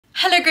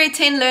Hello grade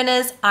 10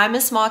 learners, I'm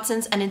Miss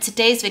Martins, and in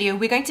today's video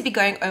we're going to be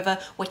going over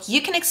what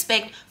you can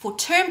expect for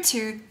term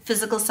 2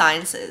 physical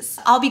sciences.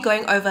 I'll be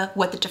going over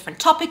what the different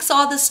topics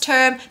are this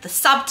term, the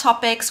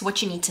subtopics,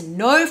 what you need to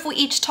know for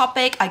each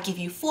topic. I give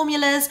you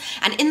formulas,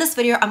 and in this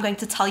video I'm going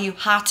to tell you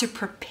how to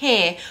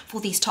prepare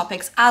for these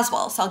topics as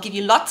well. So I'll give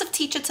you lots of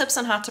teacher tips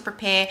on how to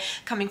prepare,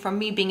 coming from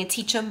me being a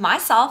teacher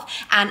myself,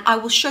 and I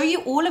will show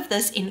you all of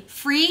this in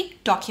free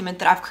document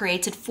that I've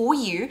created for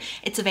you.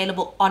 It's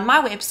available on my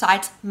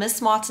website,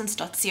 missmartins.co.za.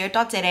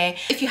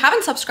 If you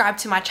haven't subscribed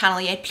to my channel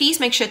yet,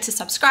 please make sure to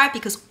subscribe,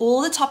 because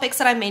all the topics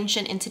that I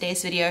mentioned in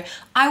today's video,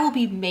 I will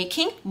be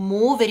making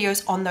more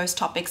videos on those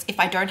topics if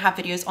I don't have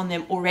videos on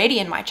them already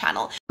in my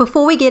channel.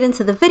 Before we get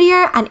into the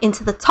video and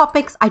into the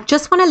topics, I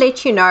just want to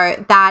let you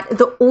know that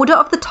the order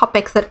of the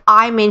topics that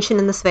I mentioned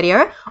in this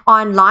video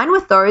are in line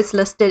with those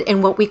listed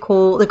in what we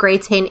call the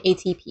grade 10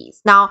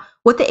 ATPs. Now,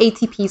 what the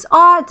ATPs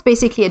are, it's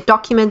basically a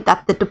document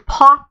that the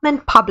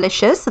department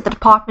publishes. So the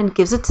department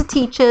gives it to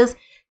teachers,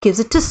 gives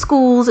it to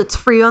schools. It's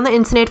free on the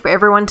internet for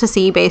everyone to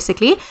see,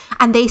 basically.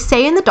 And they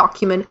say in the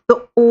document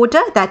the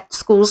order that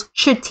schools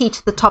should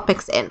teach the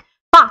topics in.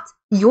 But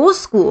your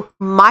school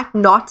might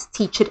not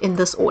teach it in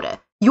this order.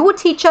 Your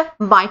teacher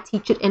might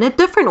teach it in a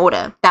different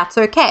order. That's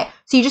okay.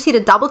 So you just need to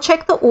double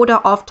check the order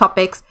of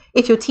topics.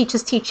 If your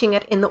teacher's teaching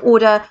it in the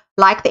order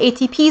like the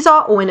ATPs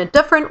are, or in a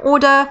different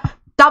order,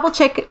 double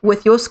check it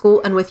with your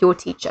school and with your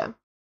teacher.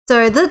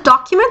 So the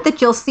document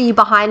that you'll see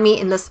behind me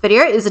in this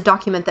video is a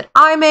document that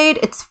I made.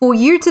 It's for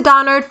you to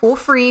download for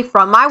free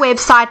from my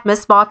website,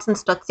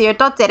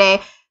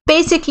 missmartins.co.za.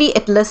 Basically,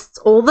 it lists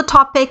all the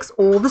topics,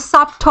 all the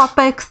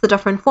subtopics, the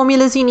different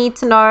formulas you need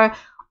to know,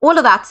 all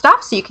of that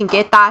stuff. So you can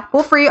get that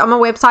for free on my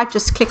website.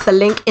 Just click the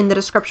link in the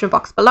description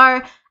box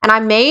below. And I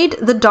made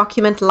the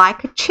document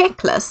like a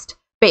checklist,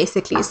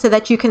 basically, so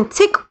that you can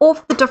tick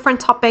off the different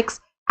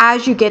topics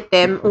as you get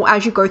them or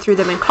as you go through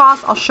them in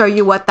class. I'll show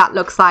you what that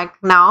looks like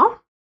now.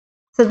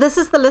 So this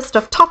is the list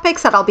of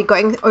topics that I'll be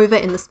going over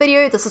in this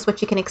video. This is what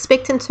you can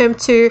expect in term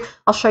 2.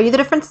 I'll show you the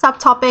different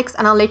subtopics,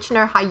 and I'll let you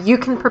know how you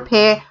can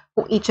prepare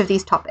for each of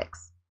these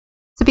topics.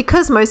 So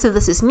because most of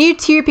this is new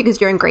to you,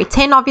 because you're in grade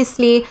 10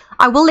 obviously,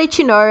 I will let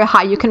you know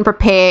how you can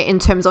prepare in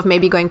terms of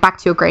maybe going back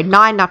to your grade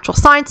 9 natural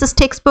sciences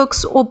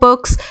textbooks or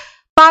books.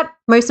 But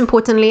most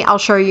importantly, I'll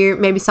show you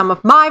maybe some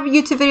of my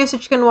YouTube videos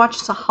that you can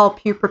watch to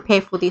help you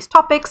prepare for these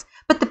topics.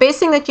 But the best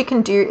thing that you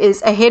can do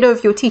is, ahead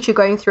of your teacher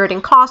going through it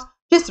in class,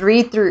 just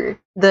read through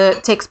the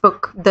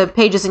textbook, the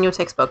pages in your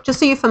textbook, just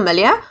so you're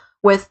familiar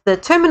with the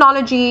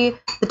terminology,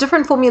 the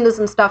different formulas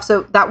and stuff,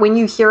 so that when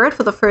you hear it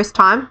for the first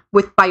time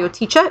by your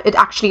teacher, it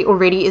actually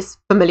already is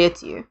familiar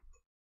to you.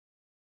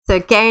 So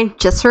again,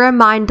 just a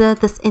reminder,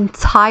 this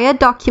entire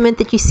document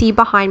that you see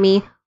behind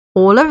me,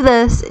 all of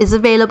this is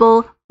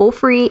available for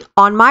free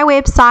on my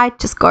website.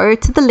 Just go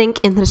to the link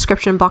in the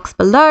description box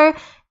below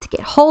to get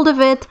hold of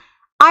it.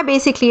 I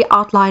basically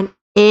outline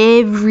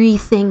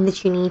everything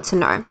that you need to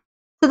know.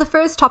 So the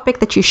first topic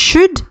that you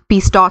should be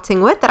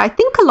starting with, that I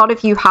think a lot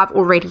of you have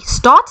already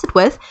started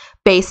with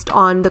based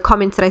on the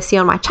comments that I see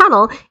on my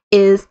channel,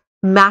 is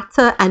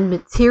matter and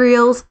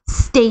materials,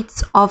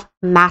 states of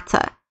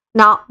matter.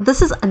 Now,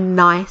 this is a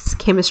nice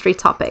chemistry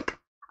topic.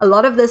 A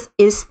lot of this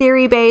is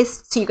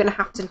theory-based, so you're going to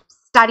have to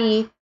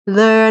study,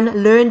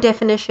 learn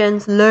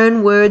definitions,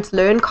 learn words,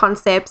 learn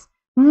concepts.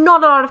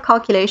 Not a lot of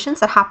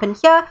calculations that happen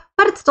here,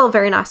 but it's still a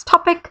very nice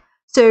topic.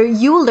 So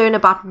you will learn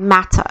about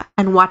matter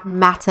and what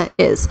matter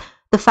is.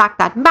 The fact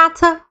that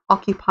matter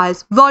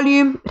occupies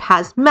volume, it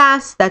has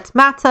mass, that's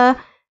matter,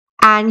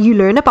 and you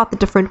learn about the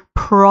different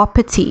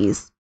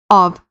properties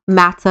of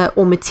matter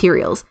or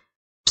materials.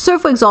 So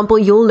for example,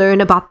 you'll learn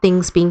about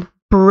things being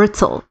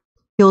brittle,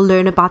 you'll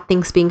learn about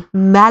things being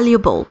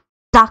malleable,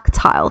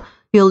 ductile,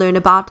 you'll learn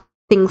about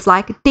things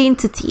like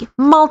density,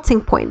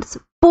 melting points,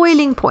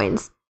 boiling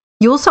points.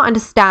 You also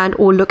understand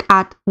or look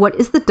at what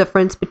is the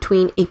difference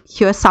between a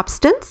pure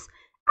substance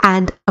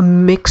and a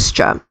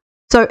mixture.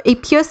 So a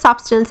pure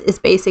substance is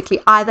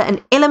basically either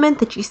an element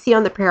that you see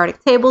on the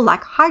periodic table,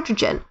 like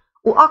hydrogen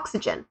or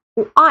oxygen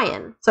or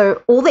iron.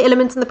 So all the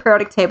elements in the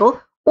periodic table,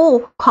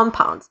 or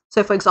compounds.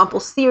 So for example,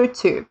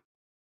 CO2,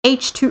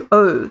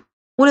 H2O,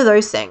 all of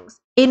those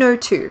things,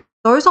 NO2,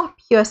 those are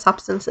pure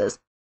substances.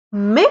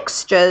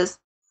 Mixtures,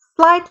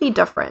 slightly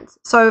different.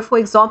 So for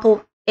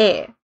example,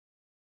 air.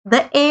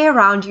 The air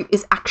around you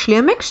is actually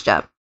a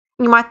mixture.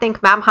 You might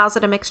think, ma'am, how's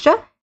it a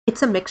mixture?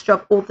 It's a mixture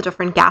of all the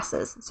different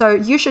gases. So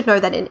you should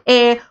know that in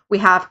air, we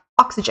have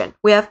oxygen,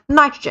 we have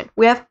nitrogen,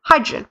 we have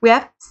hydrogen, we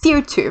have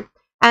CO2,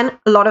 and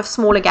a lot of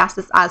smaller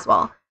gases as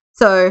well.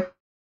 So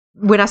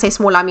when I say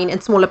smaller, I mean in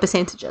smaller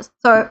percentages.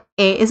 So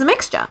air is a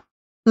mixture.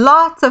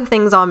 Lots of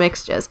things are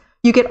mixtures.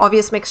 You get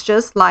obvious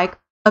mixtures like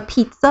a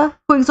pizza,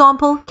 for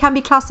example, can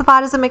be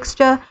classified as a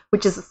mixture,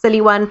 which is a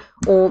silly one,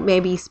 or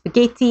maybe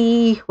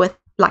spaghetti with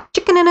like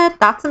chicken in it,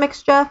 that's a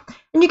mixture.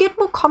 And you get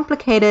more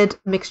complicated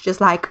mixtures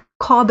like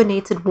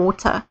carbonated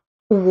water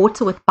or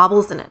water with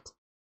bubbles in it.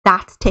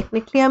 That's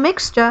technically a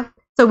mixture.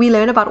 So we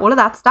learn about all of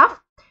that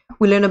stuff.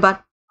 We learn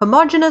about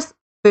homogeneous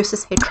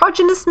versus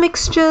heterogeneous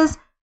mixtures,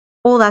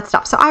 all that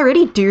stuff. So I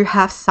already do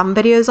have some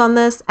videos on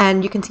this,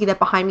 and you can see that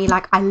behind me,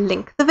 like I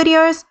link the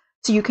videos,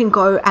 so you can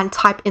go and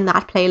type in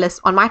that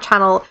playlist on my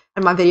channel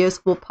and my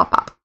videos will pop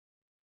up.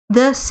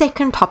 The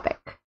second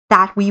topic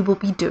that we will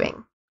be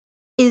doing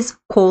is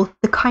called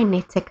the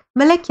kinetic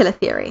molecular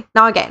theory.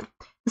 Now again,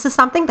 this is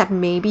something that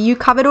maybe you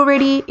covered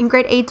already in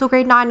grade 8 or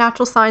grade 9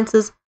 natural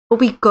sciences, but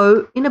we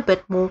go in a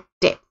bit more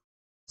depth.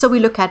 So we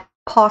look at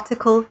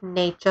particle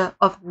nature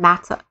of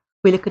matter.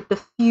 We look at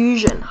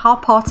diffusion, how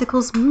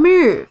particles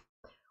move.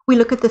 We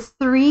look at the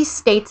 3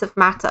 states of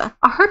matter.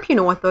 I hope you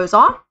know what those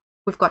are.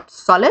 We've got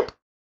solid,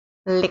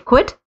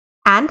 liquid,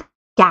 and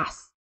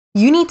gas.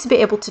 You need to be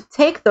able to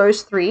take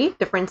those 3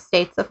 different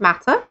states of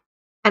matter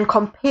and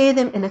compare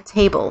them in a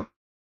table.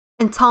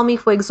 And tell me,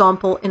 for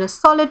example, in a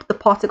solid, the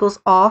particles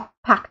are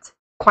packed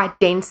quite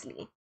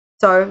densely.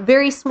 So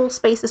very small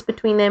spaces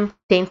between them,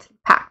 densely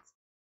packed.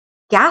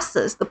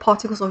 Gases, the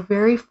particles are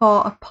very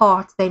far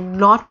apart. They're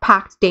not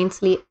packed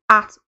densely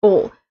at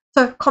all.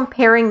 So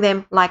comparing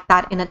them like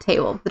that in a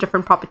table, the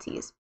different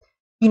properties.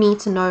 You need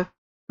to know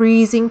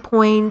freezing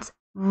points,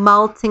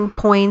 melting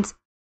points,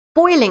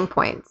 boiling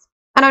points.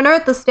 And I know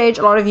at this stage,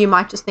 a lot of you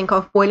might just think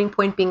of boiling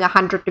point being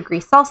 100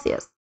 degrees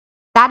Celsius.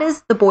 That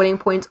is the boiling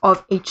point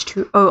of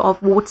H2O,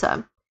 of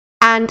water.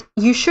 And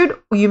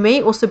you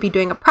may also be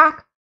doing a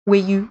prac where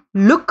you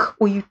look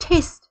or you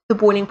test the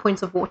boiling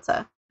points of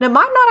water. And it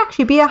might not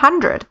actually be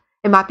 100.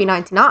 It might be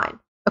 99,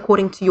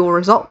 according to your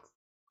results.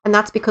 And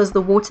that's because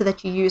the water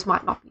that you use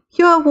might not be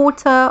pure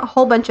water, a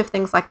whole bunch of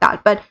things like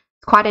that. But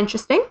it's quite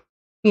interesting.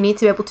 You need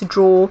to be able to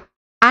draw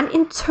and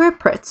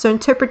interpret. So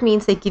interpret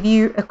means they give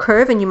you a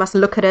curve and you must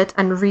look at it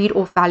and read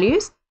off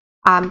values.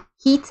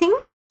 Heating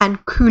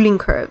and cooling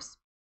curves.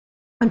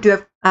 I do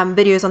have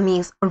videos on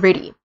these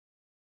already.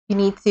 You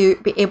need to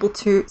be able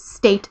to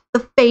state the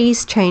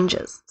phase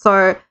changes.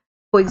 So,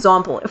 for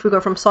example, if we go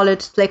from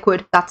solid to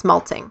liquid, that's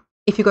melting.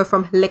 If you go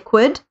from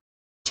liquid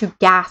to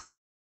gas,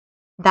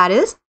 that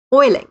is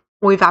boiling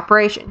or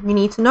evaporation. You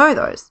need to know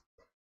those.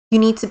 You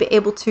need to be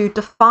able to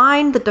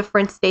define the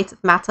different states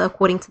of matter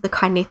according to the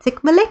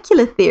kinetic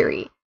molecular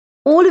theory.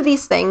 All of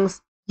these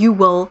things you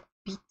will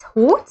be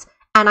taught,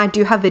 and I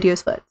do have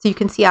videos for it. So you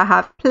can see I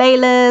have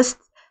playlists,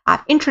 I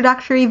have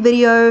introductory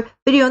video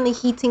on the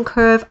heating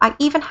curve. I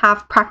even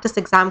have practice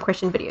exam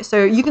question video.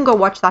 So you can go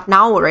watch that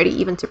now already,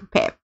 even to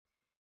prepare.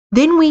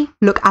 Then we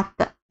look at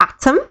the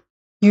atom.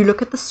 You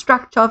look at the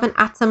structure of an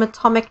atom,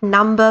 atomic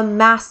number,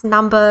 mass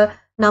number,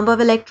 number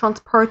of electrons,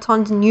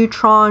 protons,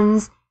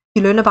 neutrons.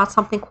 You learn about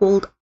something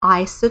called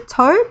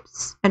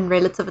isotopes and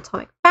relative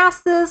atomic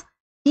masses.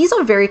 These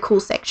are very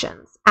cool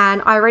sections.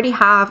 And I already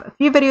have a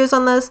few videos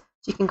on this, so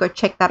you can go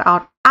check that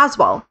out as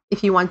well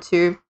if you want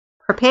to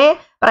prepare.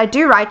 But I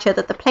do write here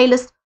that the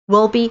playlist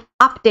will be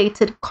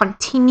updated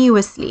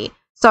continuously.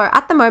 So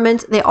at the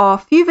moment, there are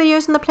a few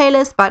videos in the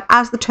playlist, but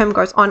as the term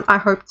goes on, I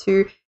hope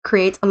to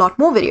create a lot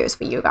more videos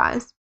for you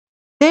guys.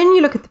 Then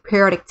you look at the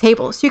periodic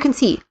table. So you can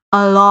see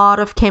a lot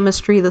of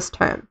chemistry this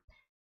term.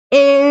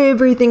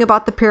 Everything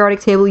about the periodic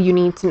table you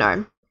need to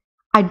know.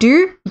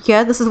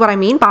 This is what I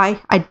mean by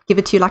I give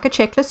it to you like a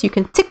checklist. You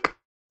can tick,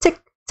 tick,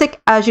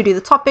 tick as you do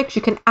the topics.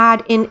 You can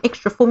add in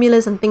extra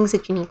formulas and things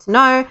that you need to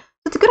know.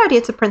 So it's a good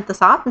idea to print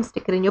this out and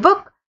stick it in your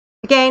book.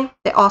 Again,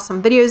 there are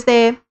some videos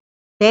there.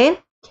 Then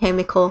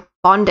chemical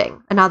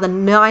bonding, another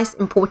nice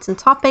important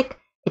topic.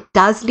 It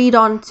does lead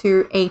on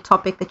to a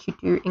topic that you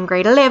do in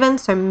grade 11.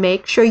 So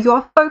make sure you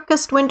are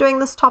focused when doing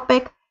this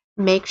topic.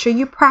 Make sure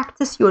you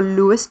practice your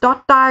Lewis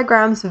dot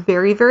diagrams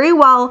very, very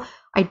well.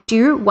 I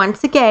do,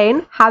 once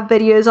again, have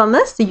videos on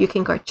this, so you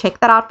can go check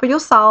that out for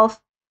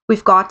yourself.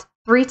 We've got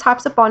 3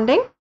 types of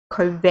bonding.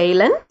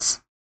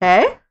 Covalent,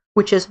 okay,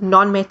 which is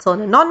non-metal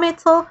and a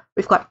non-metal.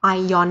 We've got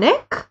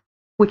ionic,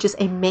 which is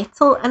a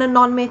metal and a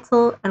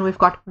non-metal. And we've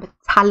got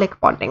metallic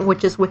bonding,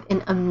 which is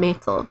within a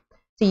metal.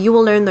 So you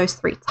will learn those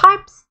 3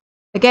 types.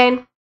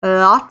 Again,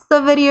 lots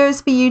of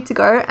videos for you to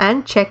go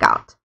and check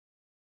out.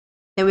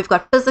 Then we've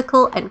got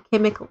physical and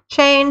chemical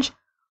change,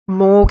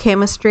 more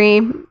chemistry.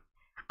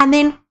 And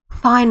then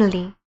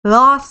finally,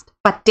 last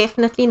but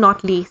definitely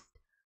not least,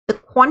 the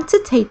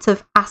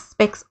quantitative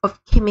aspects of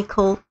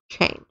chemical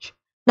change.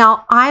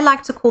 Now, I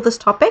like to call this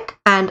topic,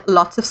 and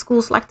lots of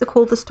schools like to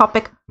call this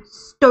topic,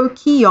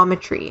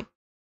 stoichiometry.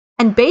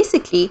 And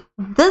basically,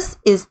 this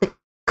is the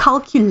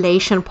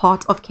calculation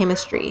part of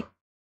chemistry.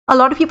 A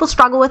lot of people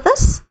struggle with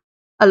this.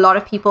 A lot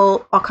of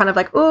people are kind of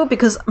like, oh,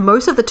 because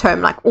most of the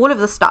term, like all of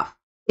the stuff,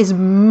 is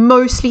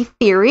mostly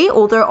theory,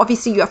 although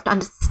obviously you have to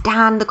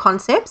understand the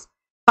concepts.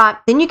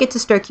 But then you get to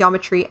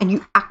stoichiometry and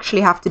you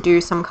actually have to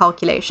do some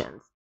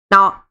calculations.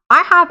 Now,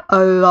 I have a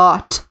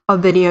lot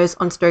of videos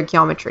on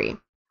stoichiometry,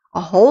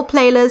 a whole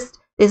playlist.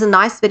 There's a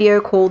nice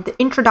video called The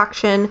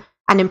Introduction,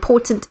 an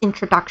important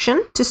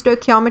introduction to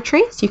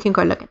stoichiometry. So you can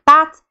go look at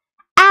that.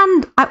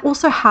 And I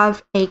also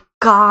have a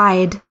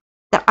guide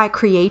that I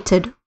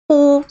created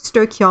for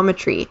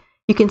stoichiometry.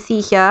 You can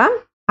see here,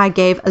 I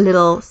gave a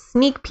little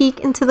sneak peek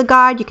into the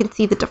guide. You can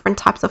see the different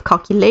types of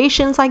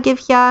calculations I give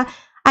here.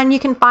 And you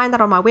can find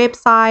that on my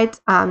website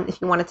if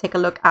you want to take a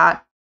look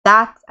at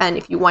that, and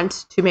if you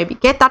want to maybe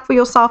get that for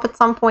yourself at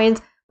some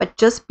point, but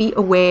just be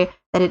aware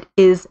that it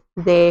is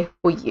there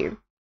for you.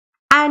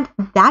 And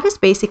that is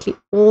basically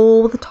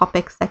all the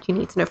topics that you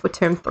need to know for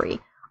term 3.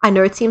 I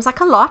know it seems like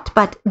a lot,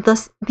 but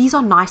these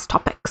are nice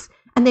topics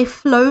and they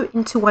flow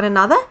into one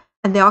another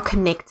and they are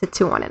connected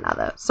to one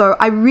another. So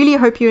I really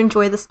hope you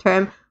enjoy this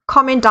term.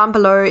 Comment down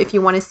below if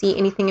you want to see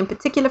anything in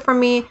particular from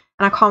me, and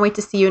I can't wait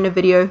to see you in a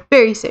video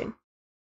very soon.